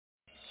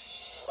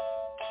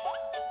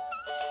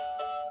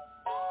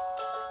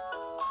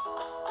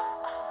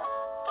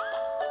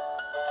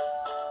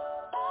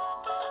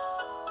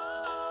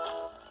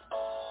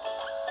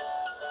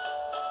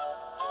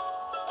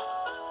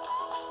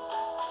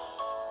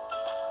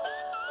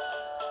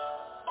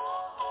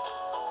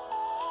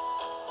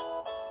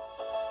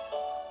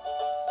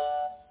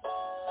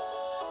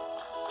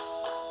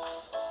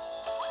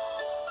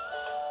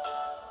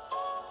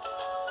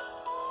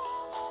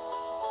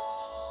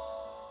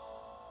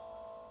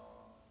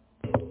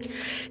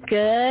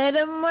Good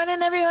morning,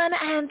 everyone,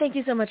 and thank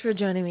you so much for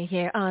joining me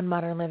here on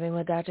Modern Living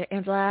with Dr.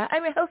 Angela.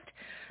 I'm your host,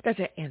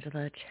 Dr.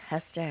 Angela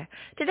Chester.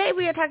 Today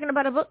we are talking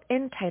about a book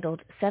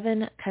entitled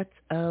Seven Cuts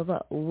of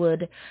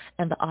Wood,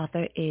 and the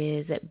author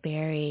is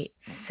Barry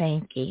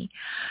Sankey.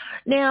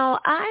 Now,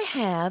 I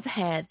have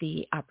had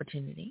the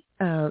opportunity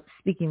of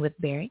speaking with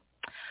Barry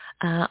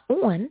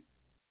on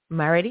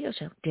my radio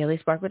show, Daily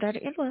Spark with Dr.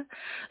 Angela.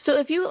 So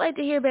if you would like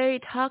to hear Barry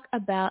talk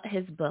about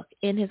his book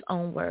in his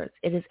own words,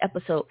 it is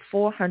episode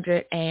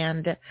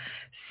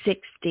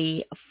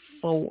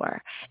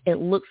 464. It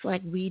looks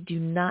like we do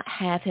not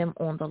have him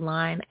on the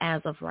line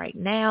as of right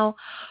now.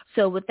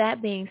 So with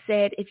that being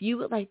said, if you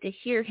would like to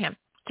hear him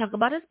talk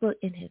about his book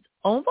in his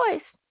own voice,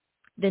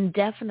 then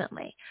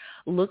definitely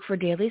look for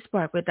Daily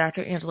Spark with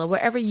Dr. Angela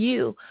wherever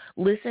you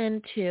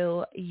listen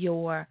to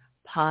your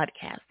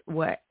podcast,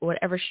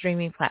 whatever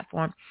streaming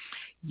platform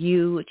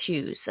you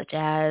choose, such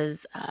as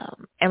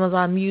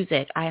Amazon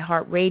Music,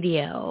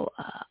 iHeartRadio,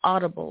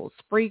 Audible,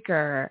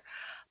 Spreaker,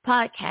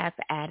 Podcast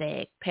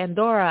Addict,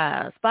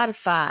 Pandora,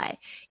 Spotify,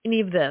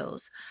 any of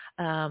those.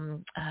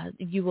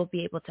 You will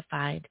be able to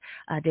find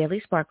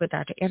Daily Spark with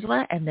Dr.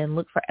 Angela and then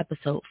look for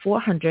episode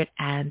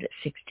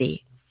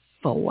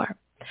 464.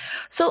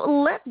 So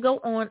let's go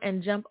on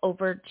and jump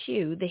over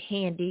to the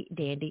handy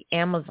dandy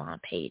Amazon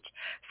page.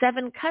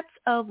 7 Cuts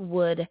of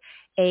Wood,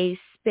 a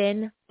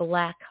Spin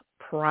Black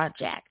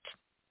Project.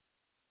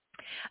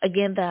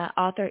 Again, the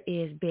author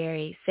is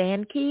Barry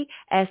Sankey,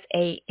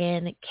 Sankey.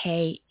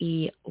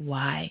 It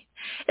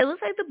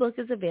looks like the book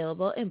is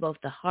available in both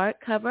the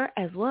hardcover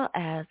as well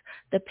as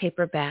the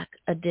paperback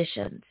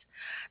editions.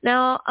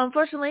 Now,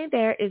 unfortunately,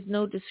 there is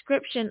no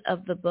description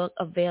of the book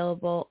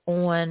available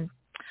on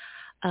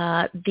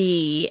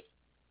the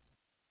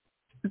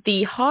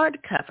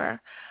hardcover,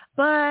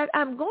 but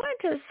I'm going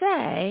to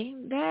say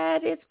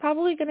that it's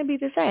probably going to be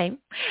the same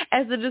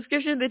as the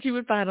description that you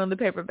would find on the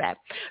paperback.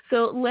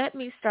 So let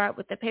me start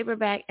with the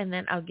paperback, and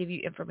then I'll give you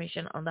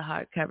information on the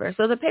hardcover.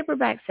 So the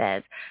paperback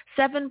says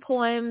 7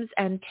 poems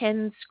and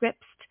 10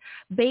 scripts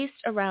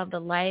based around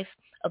the life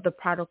of the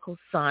prodigal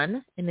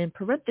son, and in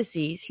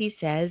parentheses, he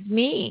says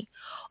me,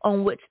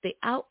 on which the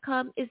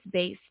outcome is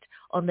based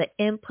on the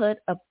input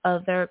of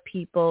other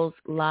people's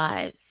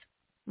lives.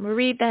 I'm going to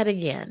read that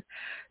again.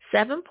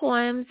 7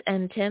 poems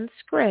and 10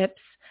 scripts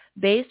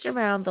based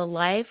around the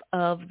life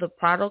of the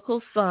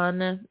prodigal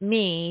son,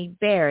 me,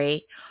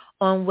 Barry,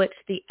 on which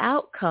the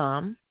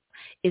outcome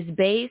is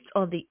based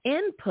on the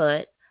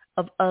input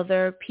of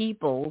other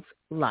people's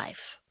life.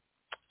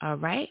 All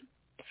right.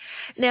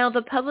 Now,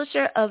 the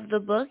publisher of the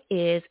book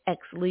is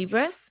Ex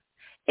Libris.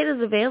 It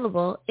is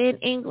available in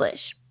English.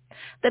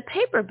 The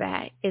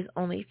paperback is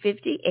only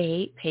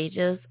 58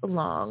 pages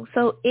long,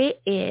 so it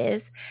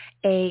is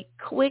a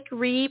quick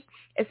read,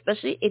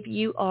 especially if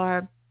you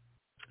are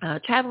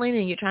traveling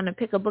and you're trying to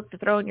pick a book to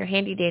throw in your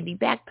handy-dandy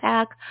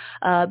backpack,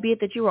 be it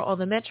that you are on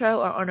the metro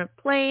or on a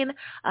plane.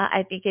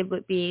 I think it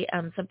would be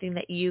something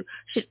that you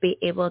should be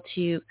able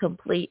to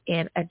complete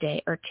in a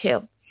day or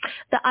two.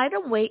 The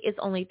item weight is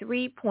only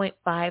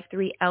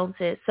 3.53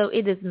 ounces, so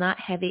it is not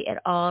heavy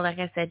at all. Like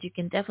I said, you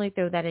can definitely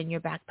throw that in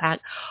your backpack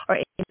or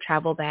in your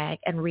travel bag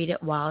and read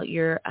it while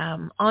you're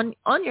on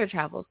your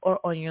travels or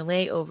on your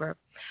layover.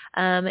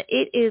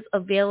 It is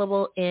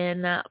available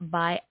in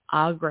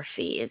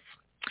biographies.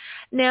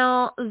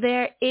 Now,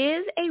 there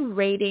is a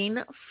rating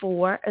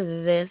for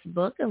this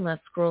book, and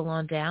let's scroll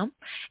on down.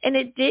 And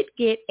it did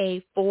get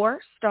a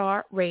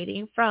 4-star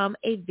rating from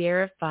a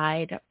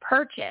verified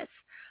purchase.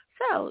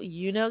 So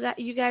you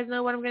guys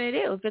know what I'm going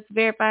to do. If it's a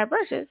verified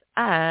purchase,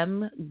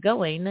 I'm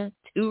going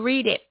to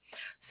read it.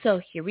 So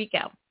here we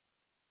go.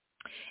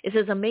 It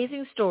says,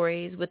 amazing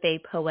stories with a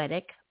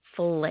poetic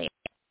flair.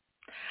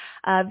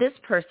 This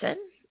person,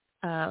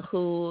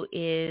 who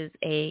is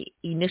a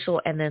initial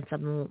and then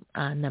some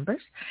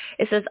numbers,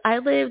 it says, I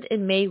lived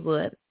in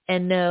Maywood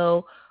and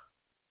know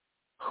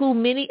who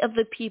many of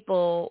the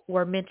people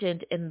were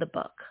mentioned in the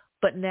book,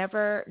 but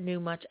never knew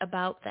much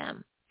about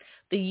them.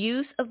 The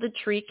use of the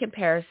tree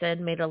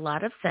comparison made a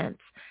lot of sense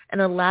and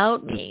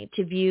allowed me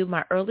to view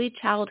my early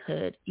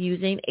childhood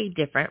using a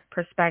different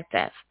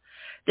perspective.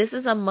 This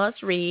is a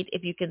must-read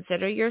if you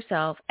consider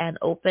yourself an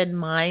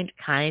open-mind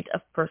kind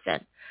of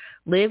person,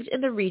 lived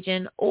in the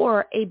region,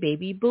 or a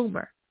baby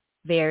boomer.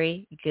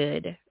 Very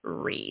good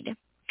read.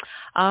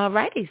 All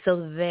righty,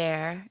 so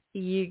there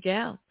you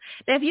go.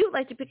 Now, if you would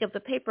like to pick up the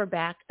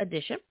paperback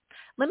edition,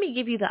 let me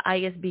give you the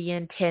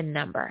ISBN 10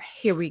 number.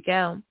 Here we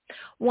go.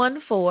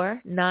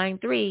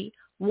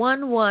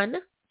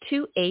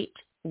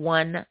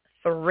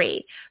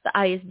 1493112813. The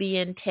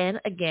ISBN 10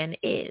 again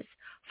is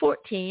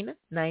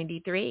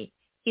 1493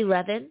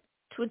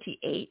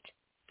 1128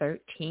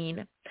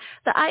 13.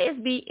 The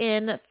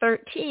ISBN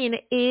 13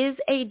 is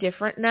a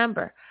different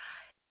number.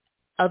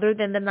 Other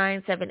than the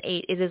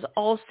 978, it is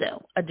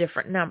also a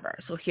different number.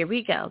 So here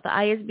we go. The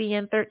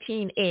ISBN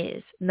 13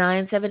 is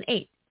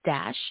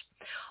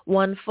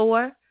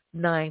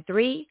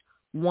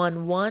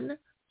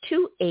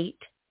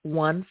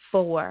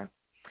 978-1493112814.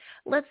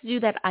 Let's do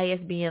that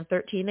ISBN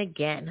 13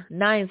 again,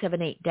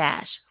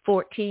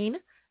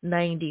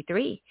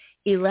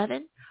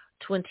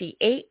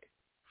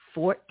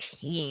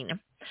 978-1493-1128-14.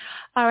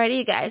 Alrighty,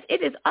 you guys.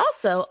 It is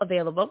also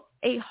available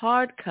a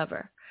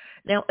hardcover.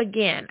 Now,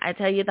 again, I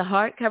tell you the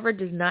hardcover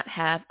does not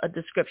have a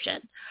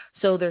description,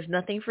 so there's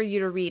nothing for you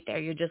to read there.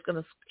 You're just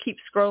going to keep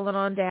scrolling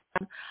on down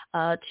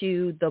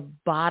to the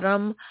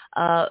bottom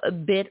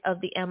bit of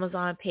the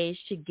Amazon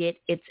page to get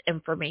its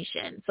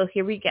information. So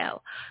here we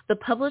go. The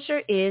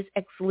publisher is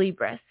Ex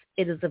Libris.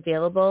 It is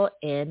available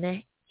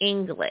in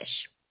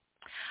English.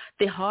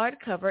 The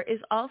hardcover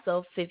is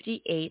also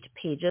 58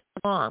 pages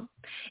long.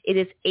 It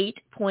is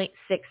 8.6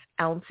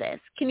 ounces.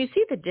 Can you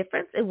see the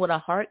difference in what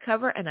a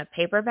hardcover and a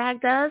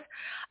paperback does?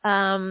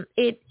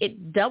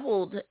 It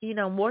doubled,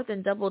 more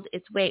than doubled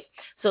its weight.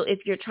 So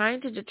if you're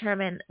trying to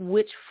determine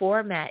which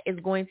format is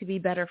going to be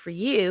better for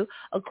you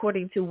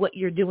according to what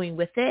you're doing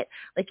with it,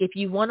 like if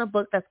you want a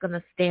book that's going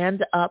to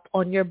stand up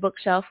on your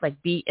bookshelf, like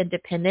be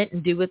independent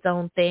and do its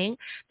own thing,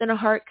 then a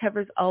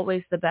hardcover is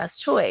always the best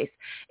choice.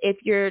 If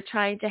you're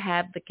trying to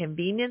have the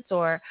convenience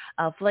or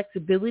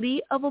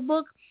flexibility of a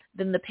book,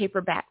 then the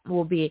paperback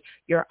will be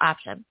your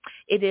option.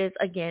 It is,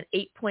 again,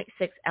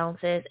 8.6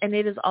 ounces, and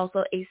it is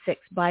also a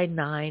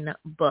 6x9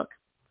 book.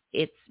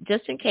 It's,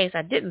 just in case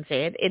I didn't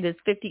say it, it is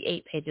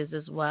 58 pages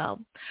as well.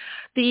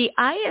 The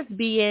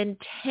ISBN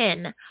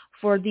 10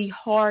 for the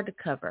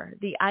hardcover,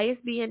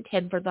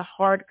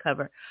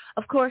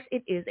 of course,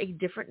 it is a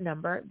different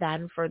number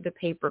than for the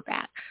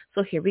paperback.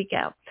 So here we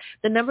go.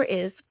 The number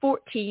is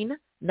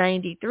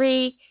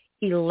 1493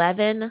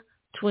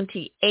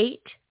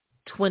 1128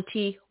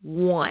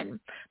 21.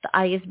 The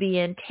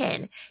ISBN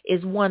 10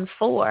 is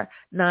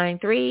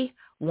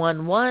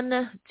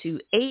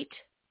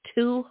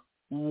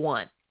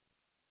 1493112821.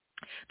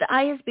 The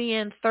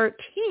ISBN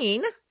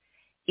 13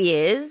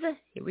 is,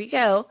 here we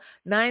go,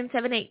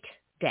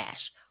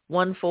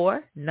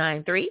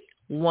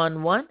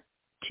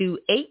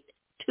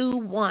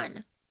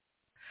 978-1493112821.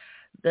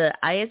 The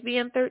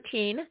ISBN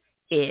 13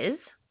 is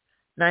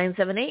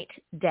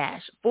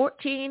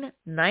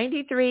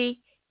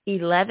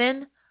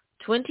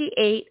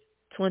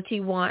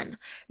 978-1493-112821.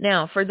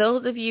 Now, for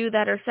those of you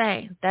that are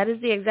saying, that is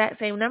the exact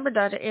same number,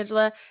 Dr.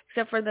 Angela,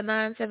 except for the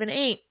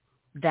 978,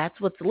 that's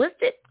what's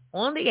listed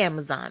on the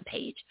Amazon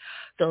page.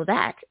 So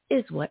that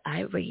is what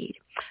I read.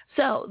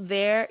 So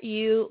there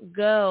you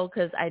go,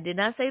 because I did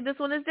not say this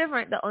one is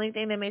different. The only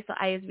thing that makes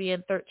the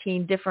ISBN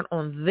 13 different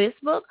on this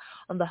book,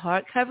 on the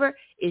hardcover,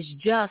 is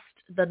just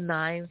the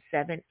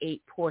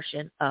 978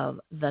 portion of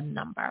the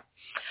number.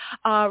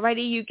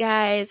 Alrighty, you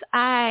guys,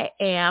 I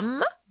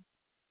am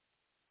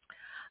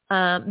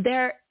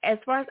there, as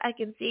far as I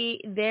can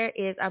see,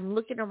 I'm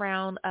looking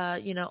around,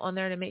 on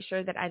there to make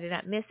sure that I did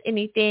not miss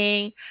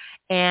anything,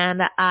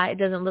 and it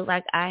doesn't look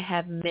like I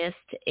have missed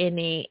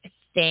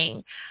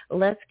anything.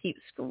 Let's keep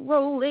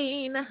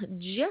scrolling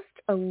just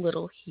a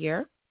little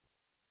here,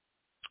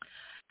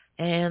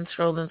 and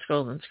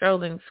scrolling.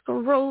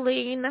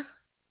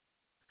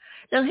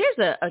 Now, here's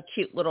a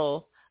cute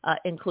little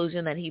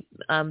inclusion that he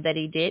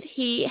did.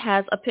 He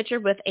has a picture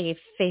with a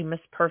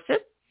famous person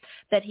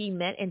that he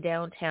met in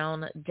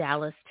downtown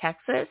Dallas,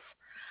 Texas.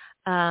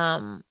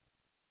 And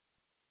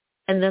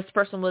this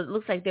person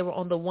looks like they were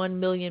on the 1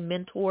 Million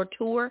Mentor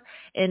Tour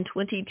in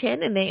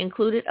 2010, and they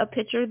included a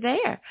picture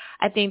there.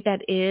 I think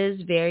that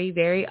is very,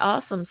 very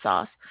awesome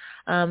sauce.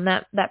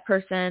 That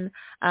person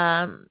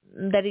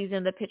that he's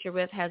in the picture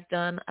with has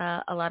done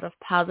a lot of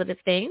positive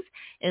things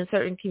in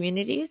certain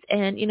communities,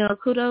 and,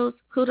 kudos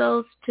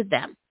to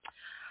them.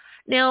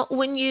 Now,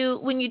 when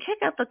you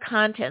check out the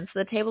contents,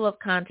 the table of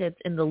contents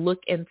in the look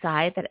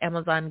inside that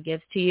Amazon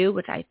gives to you,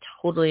 which I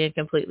totally and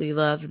completely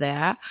love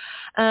there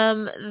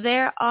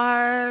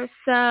are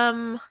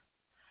some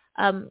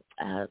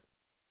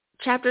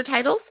chapter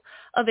titles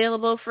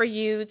available for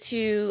you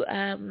to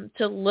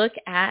look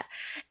at,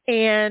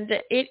 and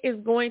it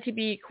is going to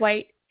be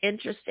quite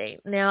interesting.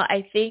 Now,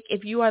 I think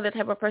if you are the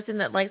type of person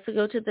that likes to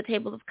go to the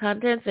table of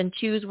contents and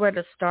choose where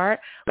to start,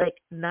 like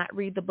not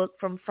read the book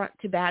from front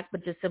to back,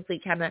 but just simply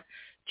kind of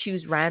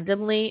choose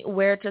randomly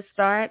where to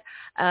start,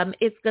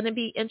 it's going to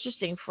be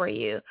interesting for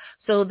you.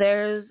 So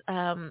there's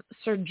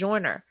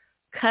Sojourner,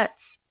 Cuts,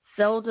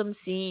 Seldom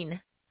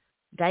Seen,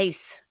 Dice,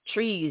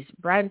 Trees,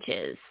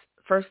 Branches,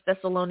 1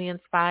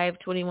 Thessalonians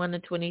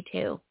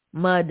 5:21-22,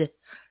 Mud,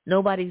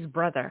 Nobody's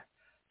Brother,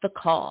 The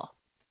Call,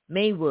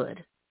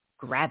 Maywood,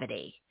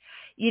 Gravity.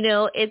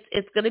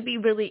 It's going to be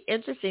really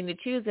interesting to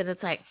choose, and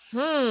it's like,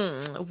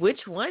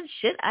 which one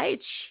should I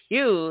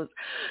choose?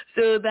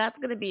 So that's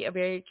going to be a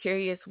very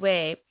curious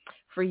way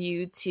for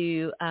you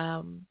to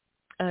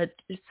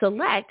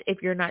select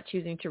if you're not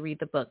choosing to read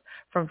the book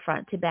from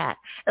front to back.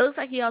 It looks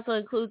like he also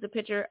includes a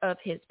picture of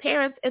his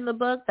parents in the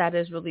book. That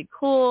is really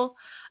cool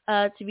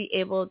to be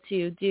able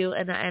to do,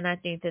 and I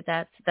think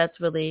that's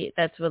really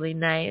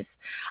nice.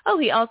 Oh,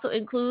 he also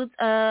includes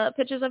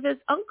pictures of his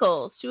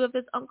uncles, 2 of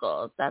his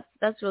uncles.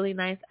 That's really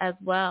nice as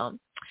well.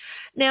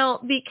 Now,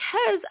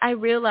 because I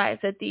realize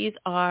that these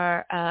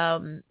are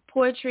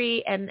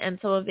poetry, and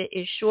some of it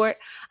is short.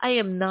 I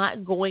am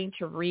not going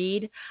to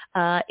read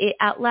it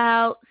out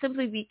loud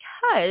simply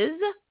because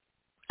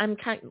I'm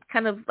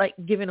kind of like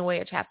giving away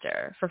a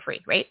chapter for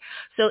free, right?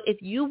 So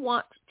if you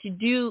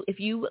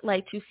would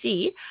like to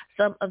see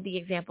some of the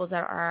examples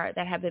that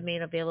have been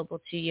made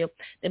available to you,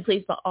 then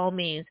please by all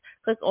means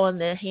click on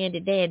the handy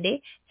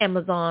dandy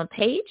Amazon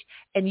page,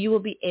 and you will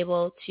be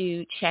able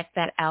to check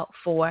that out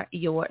for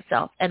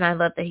yourself. And I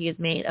love that he has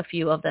made a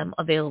few of them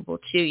available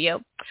to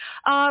you.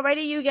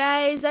 Alrighty, you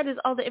guys, that is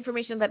all the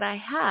information that I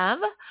have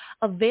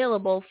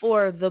available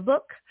for the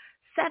book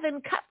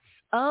 7 Cups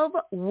of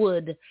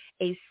Wood,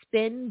 a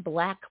Spin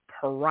Black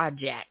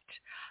project.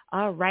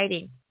 All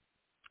righty.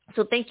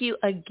 So thank you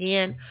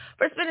again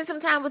for spending some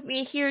time with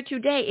me here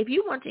today. If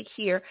you want to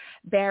hear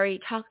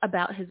Barry talk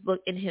about his book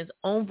in his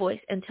own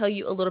voice and tell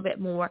you a little bit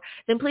more,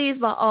 then please,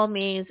 by all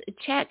means,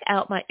 check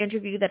out my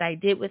interview that I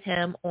did with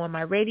him on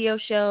my radio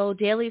show,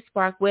 Daily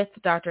Spark with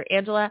Dr.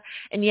 Angela.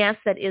 And yes,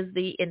 that is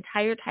the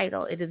entire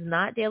title. It is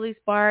not Daily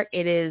Spark.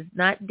 It is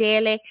not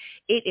Daily.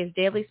 It is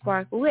Daily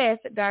Spark with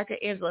Dr.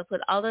 Angela.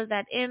 Put all of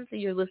that in so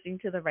you're listening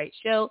to the right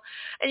show.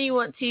 And you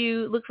want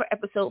to look for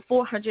episode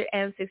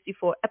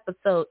 464,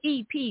 episode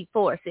EP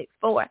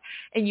 464,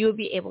 and you'll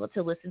be able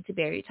to listen to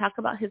Barry talk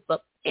about his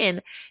book in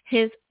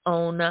his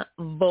own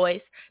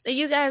voice. Now,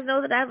 you guys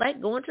know that I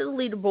like going to the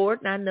leaderboard,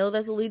 and I know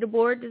that the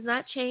leaderboard does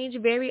not change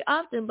very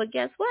often, but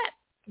guess what?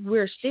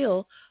 We're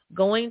still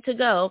going to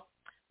go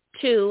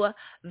to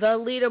the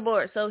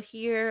leaderboard. So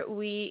here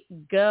we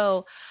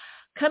go.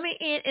 Coming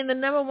in the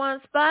number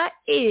 1 spot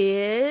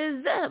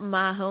is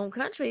my home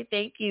country.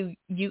 Thank you,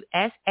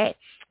 USA,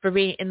 for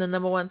being in the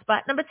number 1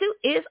 spot. Number 2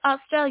 is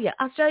Australia.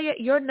 Australia,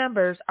 your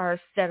numbers are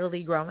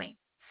steadily growing.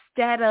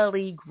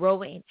 Steadily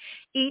growing.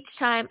 Each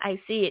time I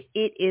see it,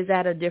 it is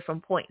at a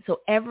different point.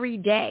 So every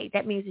day,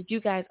 that means that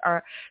you guys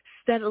are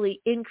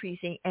steadily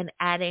increasing and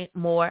adding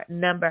more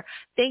number.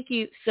 Thank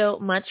you so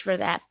much for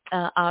that,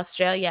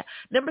 Australia.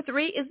 Number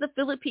 3 is the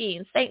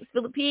Philippines. Thanks,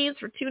 Philippines,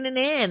 for tuning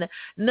in.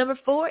 Number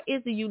 4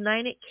 is the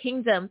United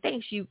Kingdom.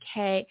 Thanks,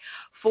 UK,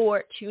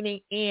 for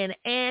tuning in.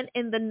 And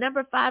in the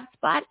number 5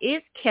 spot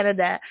is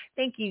Canada.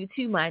 Thank you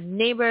to my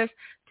neighbors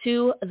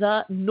to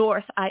the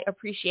north. I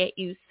appreciate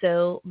you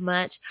so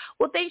much.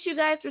 Well, thanks you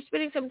guys for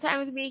spending some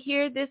time with me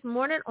here this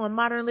morning on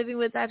Modern Living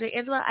with Dr.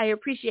 Angela. I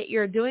appreciate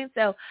your doing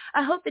so.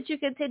 I hope that you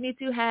continue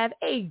to have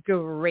a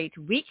great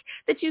week,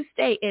 that you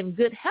stay in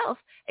good health,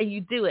 and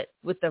you do it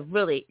with a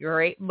really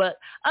great book.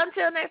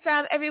 Until next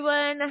time,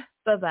 everyone,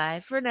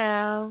 bye-bye for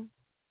now.